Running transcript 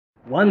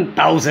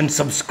1,000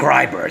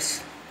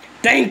 subscribers.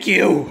 Thank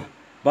you!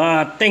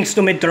 But thanks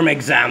to midterm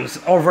exams,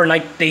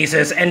 overnight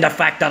thesis, and the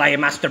fact that I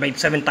masturbate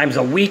 7 times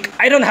a week,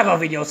 I don't have a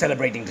video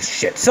celebrating this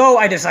shit. So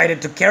I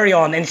decided to carry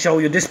on and show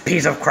you this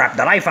piece of crap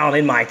that I found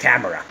in my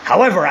camera.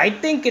 However, I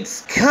think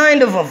it's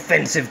kind of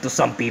offensive to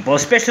some people,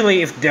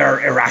 especially if they're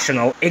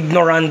irrational,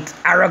 ignorant,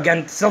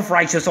 arrogant,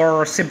 self-righteous,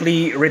 or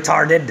simply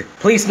retarded.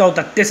 Please note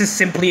that this is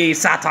simply a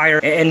satire,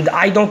 and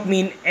I don't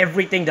mean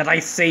everything that I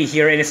say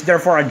here, and it's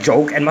therefore a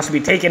joke and must be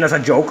taken as a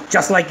joke,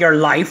 just like your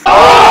life.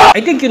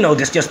 I think you know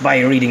this just by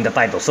reading the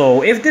title.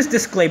 So if this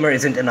disclaimer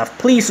isn't enough,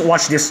 please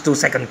watch this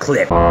 2-second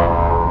clip.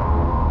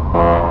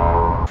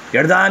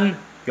 You're done?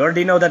 You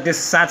already know that this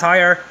is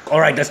satire?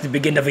 Alright, let's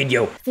begin the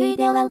video.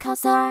 Fidel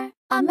Alcazar,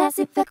 a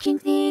massive fucking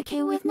thick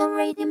with no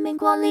redeeming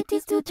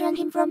qualities to turn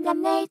him from the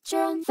nature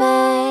and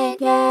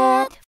fake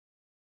it.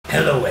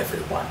 Hello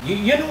everyone.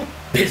 You know what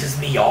pisses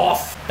me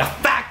off? The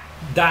fact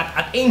that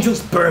at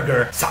Angel's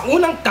Burger, sa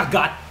unang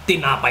kagat,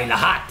 tinapay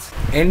lahat.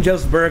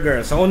 Angel's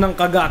Burger, sa unang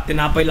kagat,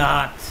 tinapay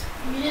lahat.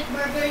 Minute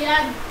burger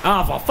yan.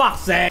 Ah, for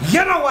fuck's sake.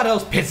 You know what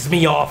else pisses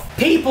me off?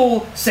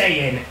 People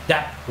saying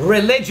that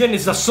religion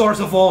is the source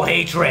of all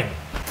hatred.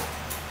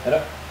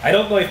 I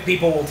don't know if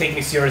people will take me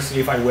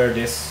seriously if I wear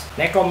this.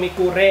 Neko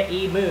mikure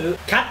imu.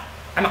 Cat,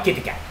 I'm a kitty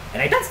cat.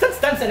 And I dance,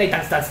 and I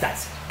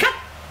dance. Cat,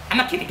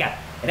 I'm a kitty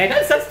cat. And I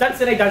dance,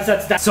 and I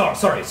dance.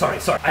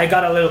 Sorry. I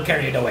got a little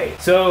carried away.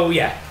 So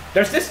yeah.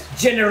 There's this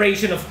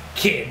generation of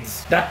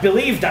kids that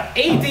believe that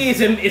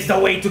atheism is the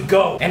way to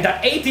go and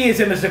that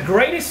atheism is the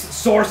greatest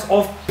source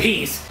of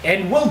peace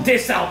and will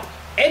diss out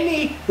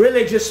any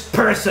religious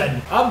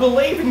person. I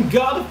believe in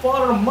God the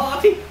Father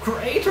Almighty,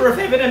 creator of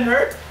heaven and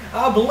earth.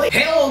 I believe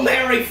Hail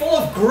Mary, full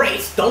of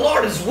grace, the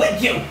Lord is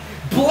with you.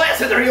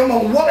 Blessed are you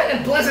among women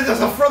and blessed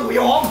is the fruit of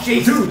your womb,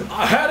 Jesus. Dude,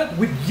 I had it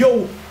with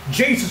yo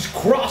Jesus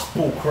cross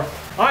bullcrap.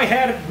 I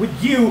had it with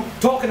you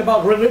talking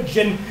about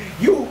religion.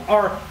 You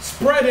are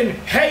spreading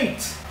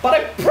hate, but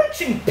I'm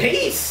preaching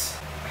peace.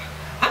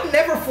 I'm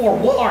never for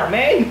war,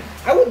 man.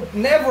 I would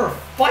never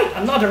fight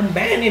another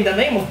man in the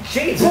name of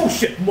Jesus.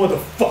 Bullshit,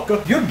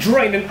 motherfucker. You're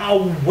draining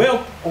our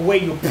wealth away,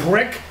 you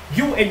prick.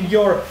 You and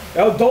your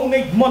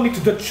donate money to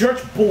the church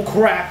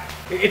bullcrap.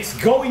 It's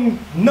going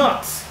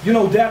nuts. You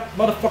know that,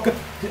 motherfucker?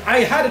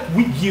 I had it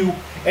with you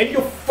and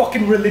your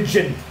fucking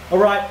religion.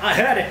 Alright, I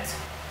had it.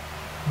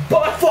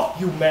 But fuck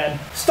you, man.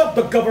 Stop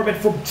the government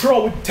from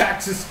throwing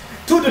taxes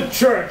to the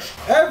church.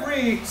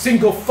 Every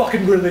single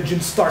fucking religion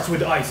starts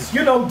with ISIS.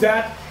 You know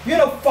that? You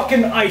know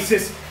fucking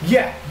ISIS?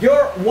 Yeah,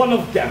 you're one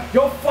of them.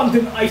 You're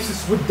funding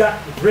ISIS with that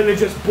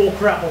religious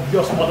bullcrap of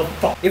yours,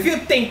 motherfucker. If you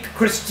think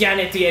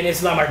Christianity and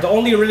Islam are the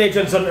only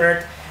religions on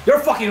earth, you're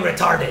fucking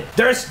retarded.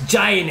 There's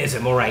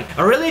Jainism, alright?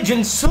 A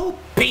religion so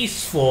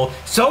peaceful,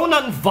 so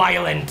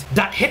non-violent,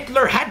 that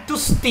Hitler had to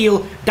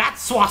steal that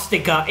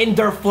swastika in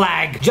their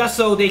flag just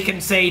so they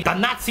can say the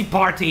Nazi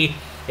party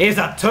is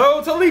a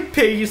totally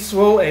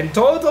peaceful and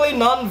totally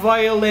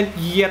non-violent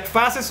yet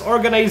fascist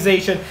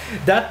organization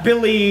that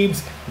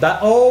believes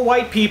that all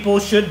white people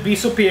should be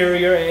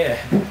superior.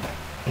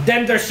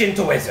 Then there's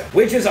Shintoism,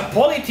 which is a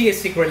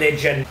polytheistic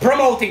religion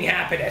promoting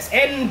happiness,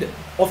 and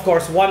of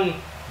course one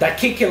that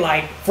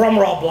Kikilite from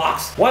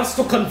Roblox wants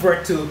to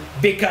convert to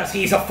because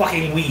he's a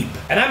fucking weeb.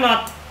 And I'm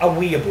not a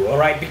weeaboo,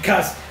 alright?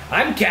 Because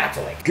I'm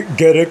Catholic.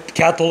 Get it?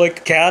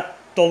 Catholic?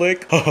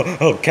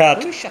 Oh,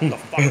 cat. Shut the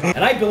fuck up.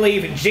 And I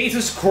believe in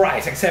Jesus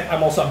Christ, except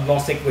I'm also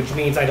agnostic, which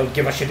means I don't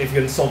give a shit if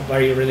you insult my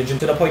religion,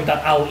 to the point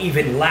that I'll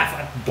even laugh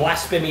at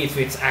blasphemy if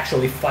it's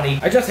actually funny.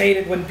 I just hate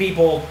it when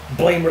people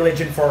blame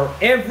religion for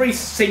every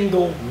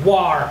single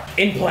war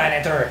in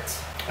planet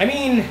Earth. I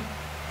mean,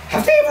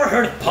 have they ever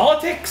heard of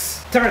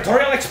politics?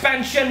 Territorial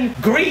expansion?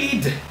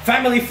 Greed?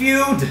 Family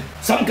feud?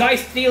 Some guy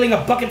stealing a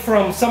bucket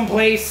from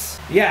someplace?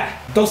 Yeah,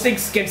 those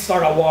things can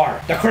start a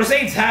war. The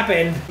Crusades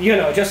happened, you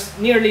know, just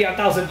nearly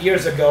 1,000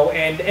 years ago,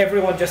 and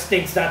everyone just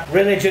thinks that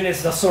religion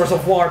is the source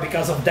of war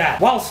because of that.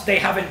 Whilst they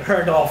haven't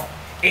heard of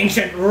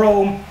ancient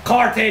Rome,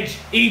 Carthage,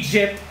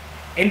 Egypt,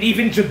 and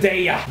even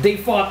Judea. They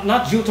fought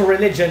not due to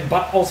religion,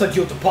 but also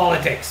due to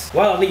politics.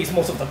 Well, at least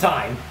most of the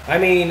time. I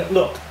mean,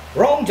 look,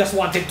 Rome just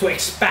wanted to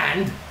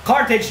expand.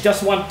 Carthage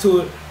just wanted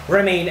to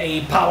remain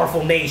a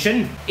powerful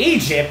nation.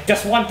 Egypt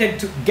just wanted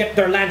to get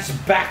their lands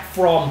back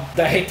from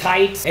the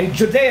Hittites. And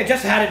Judea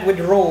just had it with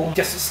Rome,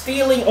 just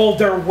stealing all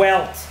their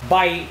wealth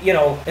by, you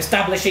know,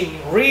 establishing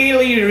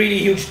really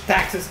huge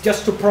taxes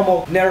just to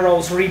promote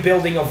Nero's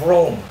rebuilding of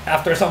Rome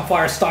after some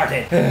fire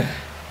started.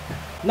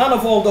 None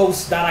of all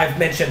those that I've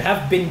mentioned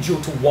have been due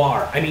to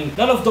war. I mean,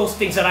 none of those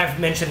things that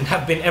I've mentioned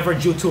have been ever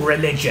due to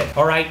religion,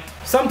 alright?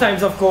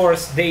 Sometimes, of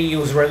course, they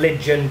use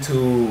religion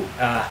to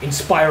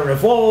inspire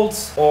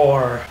revolts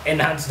or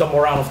enhance the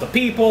morale of the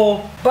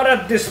people. But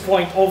at this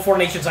point, all 4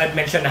 nations I've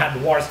mentioned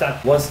had wars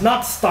that was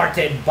not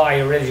started by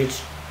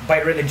by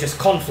religious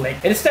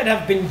conflict instead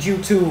have been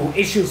due to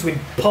issues with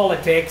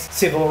politics,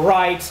 civil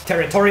rights,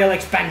 territorial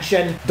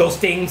expansion, those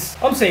things.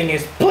 I'm saying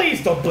is,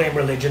 please don't blame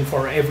religion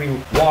for every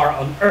war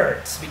on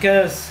earth,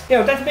 because, you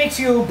know, that makes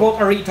you both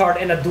a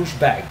retard and a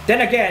douchebag.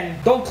 Then again,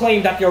 don't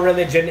claim that your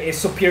religion is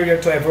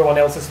superior to everyone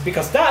else's,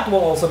 because that will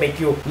also make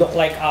you look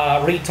like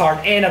a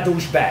retard and a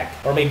douchebag.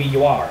 Or maybe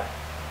you are.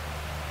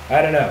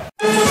 I don't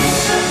know.